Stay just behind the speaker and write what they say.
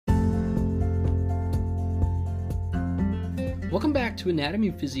Welcome back to Anatomy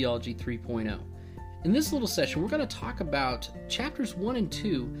and Physiology 3.0. In this little session, we're going to talk about chapters 1 and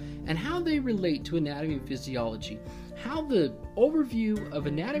 2 and how they relate to anatomy and physiology, how the overview of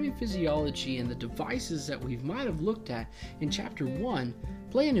anatomy and physiology and the devices that we might have looked at in chapter 1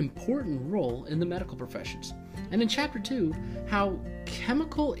 play an important role in the medical professions. And in chapter 2, how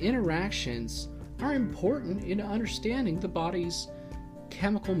chemical interactions are important in understanding the body's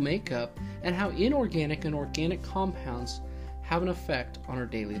chemical makeup and how inorganic and organic compounds have an effect on our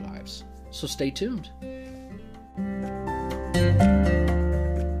daily lives. So stay tuned.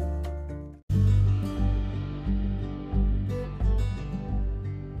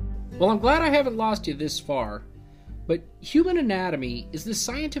 Well, I'm glad I haven't lost you this far, but human anatomy is the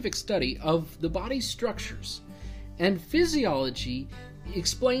scientific study of the body's structures, and physiology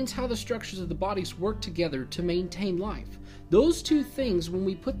explains how the structures of the bodies work together to maintain life. Those two things, when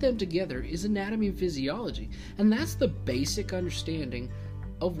we put them together, is anatomy and physiology, and that's the basic understanding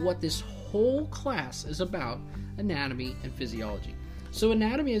of what this whole class is about, anatomy and physiology. So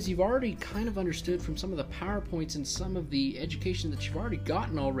anatomy, as you've already kind of understood from some of the PowerPoints and some of the education that you've already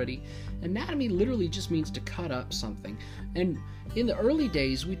gotten already, anatomy literally just means to cut up something. And in the early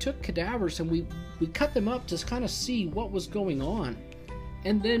days, we took cadavers and we cut them up to kind of see what was going on.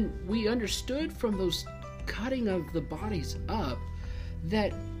 And then we understood from those cutting of the bodies up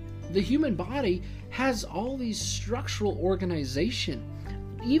that the human body has all these structural organization,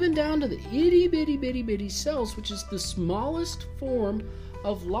 even down to the itty bitty cells, which is the smallest form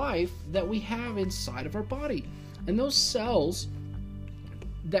of life that we have inside of our body. And those cells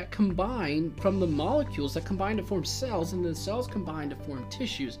that combine from the molecules that combine to form cells, and the cells combine to form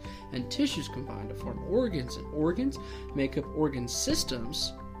tissues, and tissues combine to form organs, and organs make up organ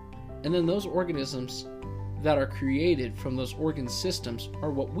systems, and then those organisms that are created from those organ systems are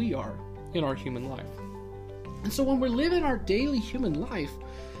what we are in our human life. And so when we're living our daily human life,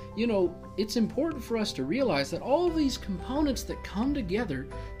 it's important for us to realize that all of these components that come together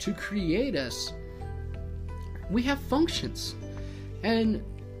to create us, we have functions. And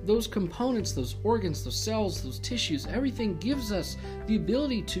those components, those organs, those cells, those tissues, everything gives us the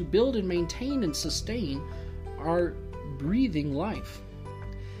ability to build and maintain and sustain our breathing life.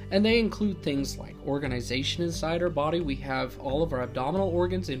 And they include things like organization inside our body. We have all of our abdominal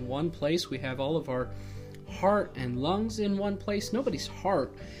organs in one place. We have all of our heart and lungs in one place. Nobody's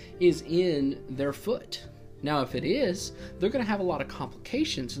heart is in their foot. Now, if it is, they're going to have a lot of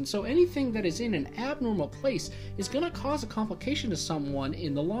complications. And so anything that is in an abnormal place is going to cause a complication to someone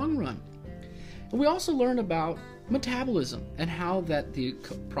in the long run. And we also learn about metabolism and how that the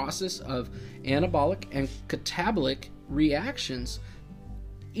process of anabolic and catabolic reactions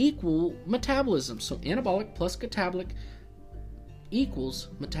equal metabolism. So anabolic plus catabolic equals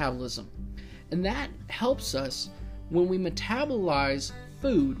metabolism. And that helps us when we metabolize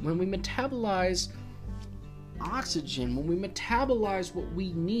food, when we metabolize oxygen, when we metabolize what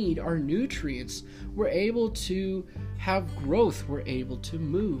we need, our nutrients, we're able to have growth, we're able to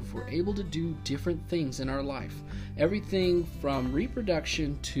move, we're able to do different things in our life. Everything from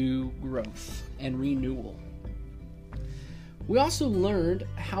reproduction to growth and renewal. We also learned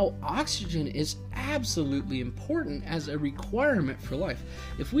how oxygen is absolutely important as a requirement for life.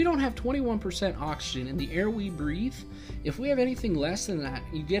 If we don't have 21% oxygen in the air we breathe, if we have anything less than that,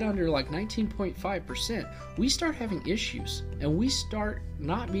 you get under like 19.5%, we start having issues and we start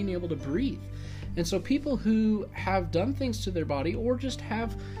not being able to breathe. And so people who have done things to their body or just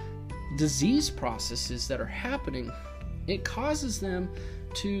have disease processes that are happening, it causes them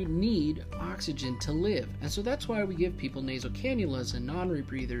to need oxygen to live. And so that's why we give people nasal cannulas and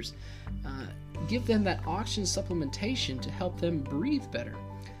non-rebreathers, give them that oxygen supplementation to help them breathe better.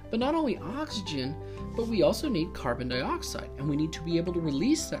 But not only oxygen, but we also need carbon dioxide, and we need to be able to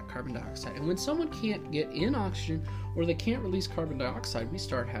release that carbon dioxide. And when someone can't get in oxygen or they can't release carbon dioxide, we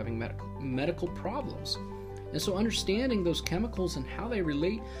start having medical problems. And so understanding those chemicals and how they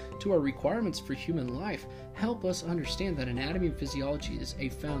relate to our requirements for human life help us understand that anatomy and physiology is a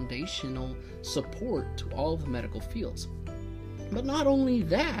foundational support to all of the medical fields. But not only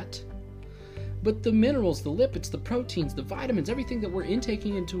that, but the minerals, the lipids, the proteins, the vitamins, everything that we're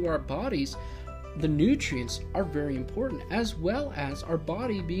intaking into our bodies, the nutrients are very important, as well as our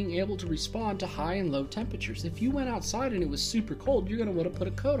body being able to respond to high and low temperatures. If you went outside and it was super cold, you're going to want to put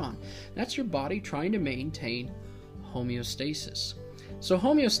a coat on. That's your body trying to maintain homeostasis. So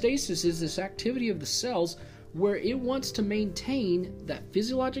homeostasis is this activity of the cells where it wants to maintain that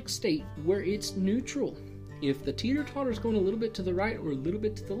physiologic state where it's neutral. If the teeter-totter is going a little bit to the right or a little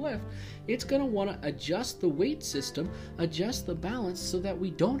bit to the left, it's going to want to adjust the weight system, adjust the balance so that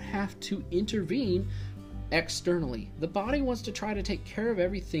we don't have to intervene externally. The body wants to try to take care of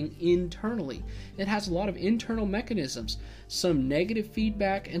everything internally. It has a lot of internal mechanisms, some negative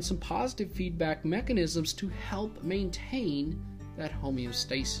feedback and some positive feedback mechanisms to help maintain that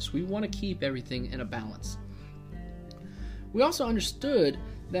homeostasis. We want to keep everything in a balance. We also understood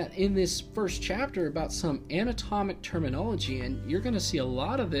that in this first chapter about some anatomic terminology, and you're going to see a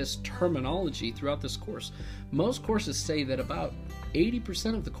lot of this terminology throughout this course. Most courses say that about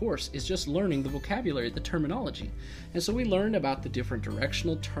 80% of the course is just learning the vocabulary, the terminology. And so we learned about the different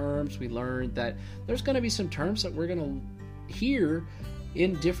directional terms. We learned that there's going to be some terms that we're going to hear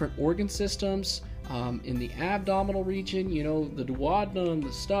in different organ systems, in the abdominal region, the duodenum,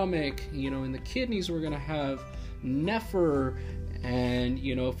 the stomach, in the kidneys we're going to have nepher, and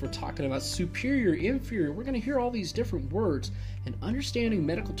if we're talking about superior, inferior, we're going to hear all these different words, and understanding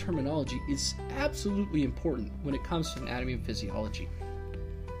medical terminology is absolutely important when it comes to anatomy and physiology.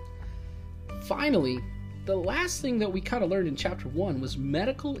 Finally, the last thing that we kind of learned in chapter 1 was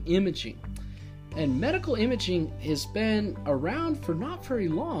medical imaging. And medical imaging has been around for not very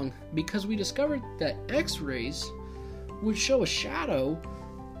long because we discovered that x-rays would show a shadow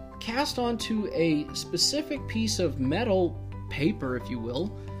cast onto a specific piece of metal paper, if you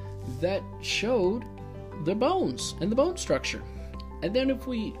will, that showed the bones and the bone structure. And then if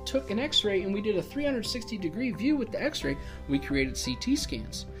we took an x-ray and we did a 360-degree view with the x-ray, we created CT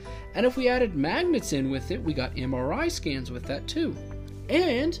scans. And if we added magnets in with it, we got MRI scans with that too.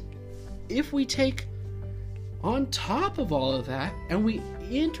 And if we take on top of all of that and we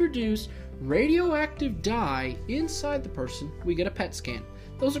introduce radioactive dye inside the person, we get a PET scan.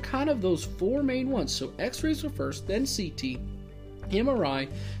 Those are kind of those four main ones. So x-rays are first, then CT, MRI,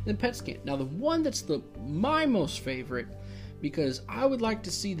 then PET scan. Now the one that's my most favorite, because I would like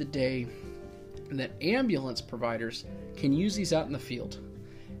to see the day that ambulance providers can use these out in the field.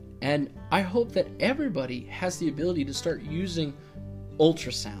 And I hope that everybody has the ability to start using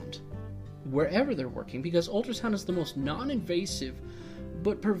ultrasound wherever they're working, because ultrasound is the most non-invasive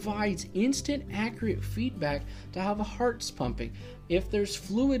but provides instant accurate feedback to how the heart's pumping, if there's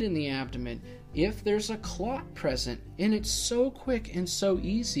fluid in the abdomen, if there's a clot present. And it's so quick and so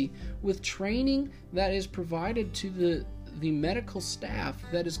easy with training that is provided to the medical staff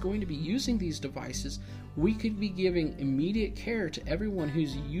that is going to be using these devices. We could be giving immediate care to everyone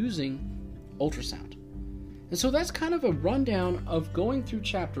who's using ultrasound. And so that's kind of a rundown of going through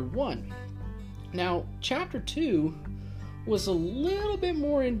chapter 1. Now, chapter 2 was a little bit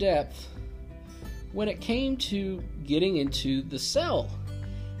more in depth when it came to getting into the cell.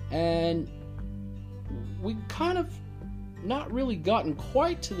 And we kind of not really gotten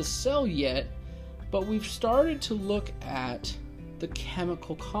quite to the cell yet, but we've started to look at the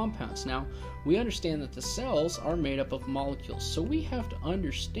chemical compounds. Now, we understand that the cells are made up of molecules, so we have to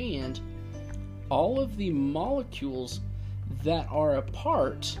understand all of the molecules that are a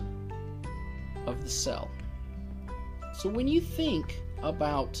part of the cell. So when you think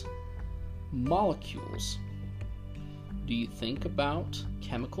about molecules, do you think about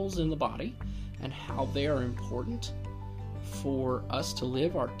chemicals in the body and how they are important for us to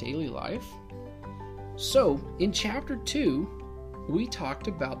live our daily life? So in chapter 2, we talked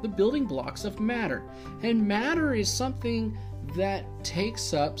about the building blocks of matter. And matter is something that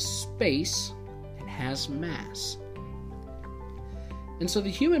takes up space and has mass. And so the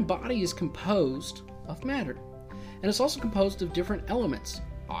human body is composed of matter. And it's also composed of different elements: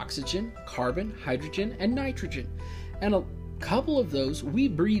 oxygen, carbon, hydrogen, and nitrogen. And a couple of those we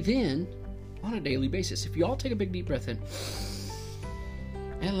breathe in on a daily basis. If you all take a big deep breath in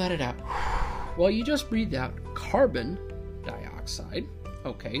and let it out. Well, you just breathed out carbon dioxide.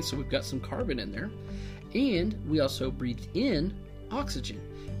 Okay, so we've got some carbon in there. And we also breathed in oxygen.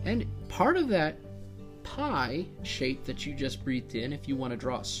 And part of that pie shape that you just breathed in, if you want to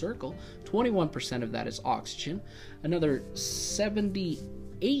draw a circle, 21% of that is oxygen. Another 78%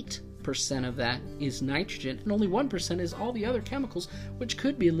 of that is nitrogen. And only 1% is all the other chemicals, which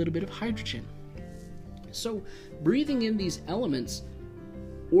could be a little bit of hydrogen. So breathing in these elements,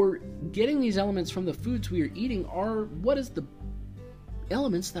 or getting these elements from the foods we are eating, are what is the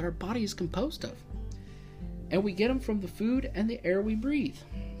elements that our body is composed of. And we get them from the food and the air we breathe.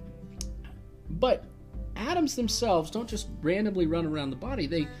 But atoms themselves don't just randomly run around the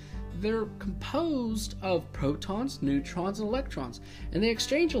body. They're composed of protons, neutrons, and electrons. And they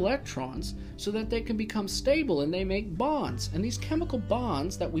exchange electrons so that they can become stable, and they make bonds. And these chemical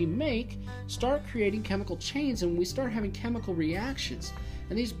bonds that we make start creating chemical chains, and we start having chemical reactions.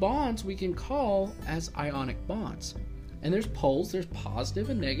 And these bonds we can call as ionic bonds. And there's poles, there's positive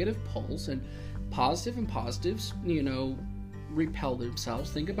and negative poles, and positive and positives, repel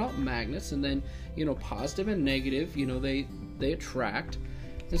themselves. Think about magnets, and then, positive and negative, they attract.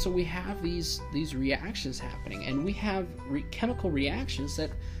 And so we have these reactions happening, and we have chemical reactions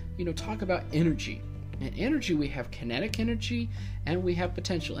that, talk about energy. And energy, we have kinetic energy and we have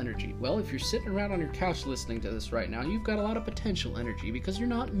potential energy. Well, if you're sitting around on your couch listening to this right now, you've got a lot of potential energy because you're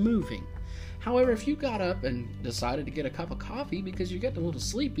not moving. However, if you got up and decided to get a cup of coffee because you're getting a little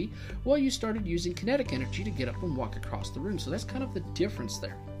sleepy, well, you started using kinetic energy to get up and walk across the room. So that's kind of the difference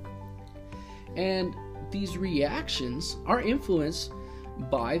there. And these reactions are influenced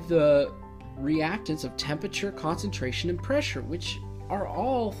by the reactants of temperature, concentration, and pressure, which are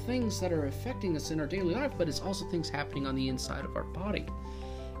all things that are affecting us in our daily life, but it's also things happening on the inside of our body.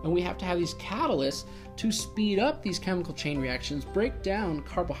 And we have to have these catalysts to speed up these chemical chain reactions, break down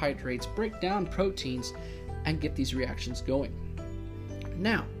carbohydrates, break down proteins, and get these reactions going.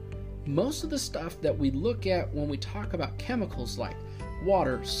 Now, most of the stuff that we look at when we talk about chemicals like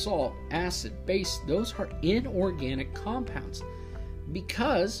water, salt, acid, base, those are inorganic compounds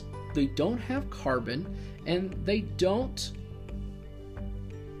because they don't have carbon and they don't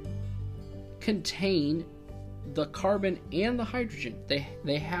contain the carbon and the hydrogen.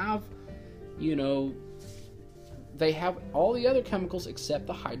 They have, they have all the other chemicals except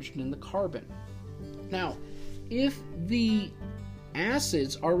the hydrogen and the carbon. Now, if the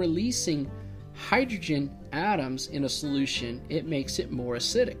acids are releasing hydrogen atoms in a solution, it makes it more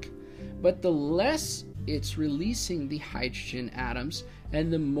acidic. But the less it's releasing the hydrogen atoms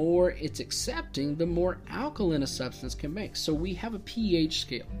and the more it's accepting, the more alkaline a substance can make. So we have a pH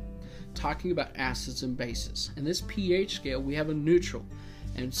scale talking about acids and bases. And this pH scale, we have a neutral.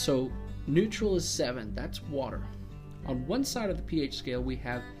 And so neutral is 7, that's water. On one side of the pH scale, we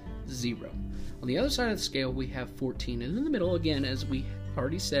have 0. On the other side of the scale, we have 14. And in the middle, again, as we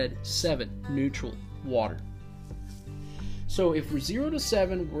already said, 7, neutral, water. So if we're 0 to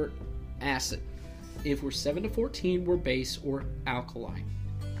 7, we're acid. If we're 7 to 14, we're base or alkaline.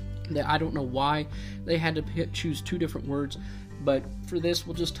 I don't know why they had to choose two different words, but for this,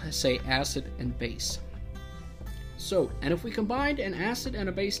 we'll just say acid and base. So, and if we combined an acid and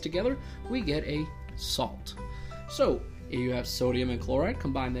a base together, we get a salt. So, if you have sodium and chloride,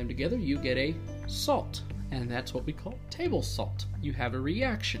 combine them together, you get a salt. And that's what we call table salt. You have a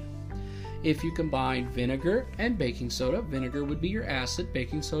reaction. If you combine vinegar and baking soda, vinegar would be your acid,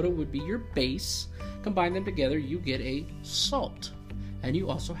 baking soda would be your base. Combine them together, you get a salt. And you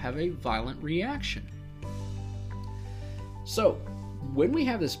also have a violent reaction. So, when we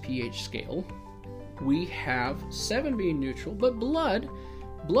have this pH scale, we have 7 being neutral, but blood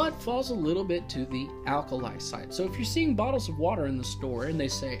falls a little bit to the alkali side. So if you're seeing bottles of water in the store and they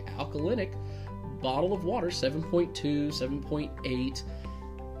say alkalinic bottle of water, 7.2, 7.8,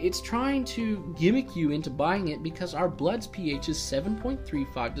 it's trying to gimmick you into buying it because our blood's pH is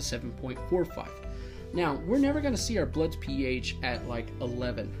 7.35 to 7.45. Now, we're never going to see our blood's pH at like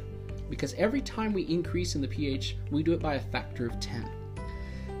 11 because every time we increase in the pH, we do it by a factor of 10.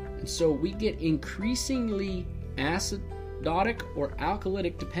 And so we get increasingly acidotic or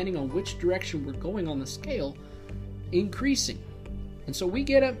alkalytic depending on which direction we're going on the scale, increasing. And so we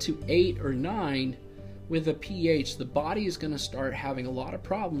get up to 8 or 9 with a pH, the body is going to start having a lot of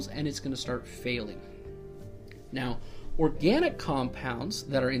problems and it's going to start failing. Now, organic compounds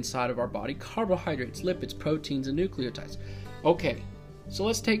that are inside of our body, carbohydrates, lipids, proteins, and nucleotides. Okay, so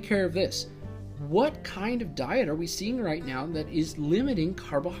let's take care of this. What kind of diet are we seeing right now that is limiting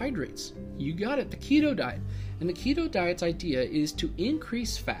carbohydrates? You got it, the keto diet. And the keto diet's idea is to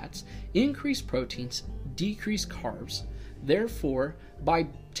increase fats, increase proteins, decrease carbs. Therefore, by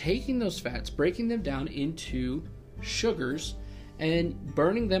taking those fats, breaking them down into sugars, and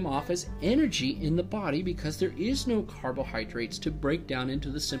burning them off as energy in the body because there is no carbohydrates to break down into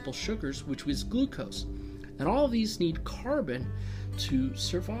the simple sugars, which was glucose. And all of these need carbon to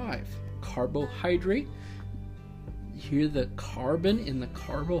survive. Carbohydrate, hear the carbon in the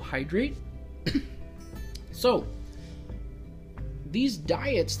carbohydrate. So, these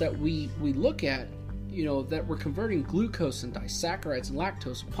diets that we look at, that we're converting glucose and disaccharides and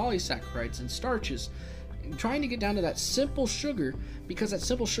lactose and polysaccharides and starches, trying to get down to that simple sugar because that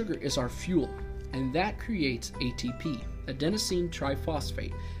simple sugar is our fuel, and that creates ATP, adenosine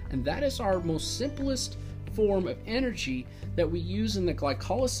triphosphate, and that is our most simplest form of energy that we use in the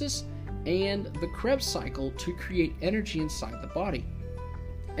glycolysis and the Krebs cycle to create energy inside the body.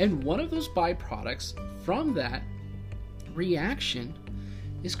 And one of those byproducts from that reaction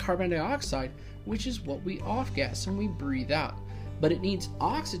is carbon dioxide, which is what we off-gas and we breathe out. But it needs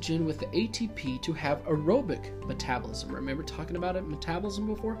oxygen with the ATP to have aerobic metabolism. Remember talking about metabolism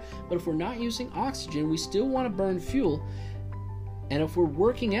before? But if we're not using oxygen, we still want to burn fuel. And if we're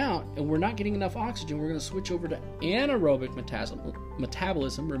working out and we're not getting enough oxygen, we're going to switch over to anaerobic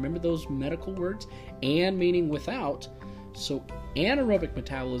metabolism. Remember those medical words? And meaning without. So anaerobic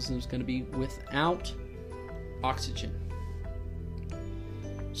metabolism is going to be without oxygen.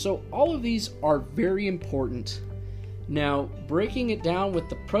 So all of these are very important. Now, breaking it down with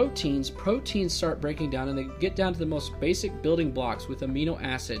the proteins start breaking down, and they get down to the most basic building blocks with amino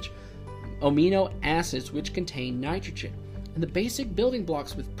acids which contain nitrogen. And the basic building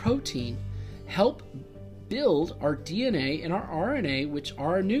blocks with protein help build our DNA and our RNA, which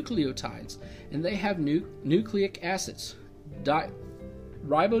are nucleotides. And they have nucleic acids,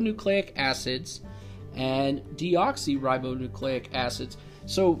 ribonucleic acids, and deoxyribonucleic acids.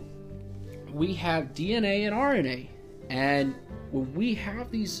 So we have DNA and RNA. And when we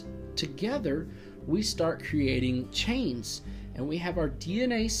have these together, we start creating chains. And we have our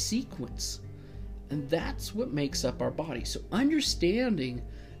DNA sequence. And that's what makes up our body. So understanding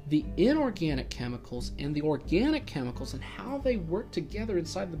the inorganic chemicals and the organic chemicals and how they work together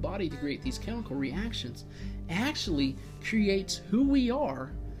inside the body to create these chemical reactions actually creates who we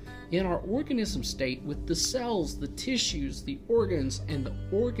are in our organism state, with the cells, the tissues, the organs, and the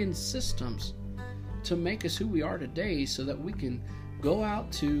organ systems to make us who we are today, so that we can go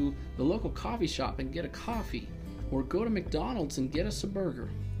out to the local coffee shop and get a coffee, or go to McDonald's and get us a burger.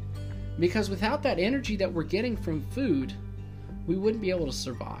 Because without that energy that we're getting from food, we wouldn't be able to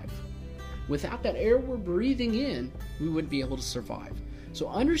survive. Without that air we're breathing in, we wouldn't be able to survive. So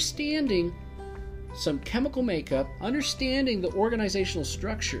understanding some chemical makeup, understanding the organizational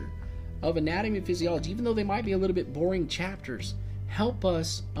structure of anatomy and physiology, even though they might be a little bit boring chapters, help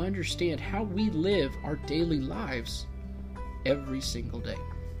us understand how we live our daily lives every single day.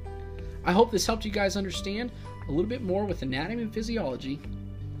 I hope this helped you guys understand a little bit more with anatomy and physiology.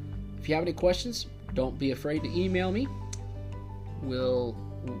 If you have any questions, don't be afraid to email me. We'll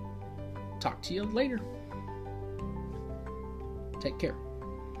talk to you later. Take care.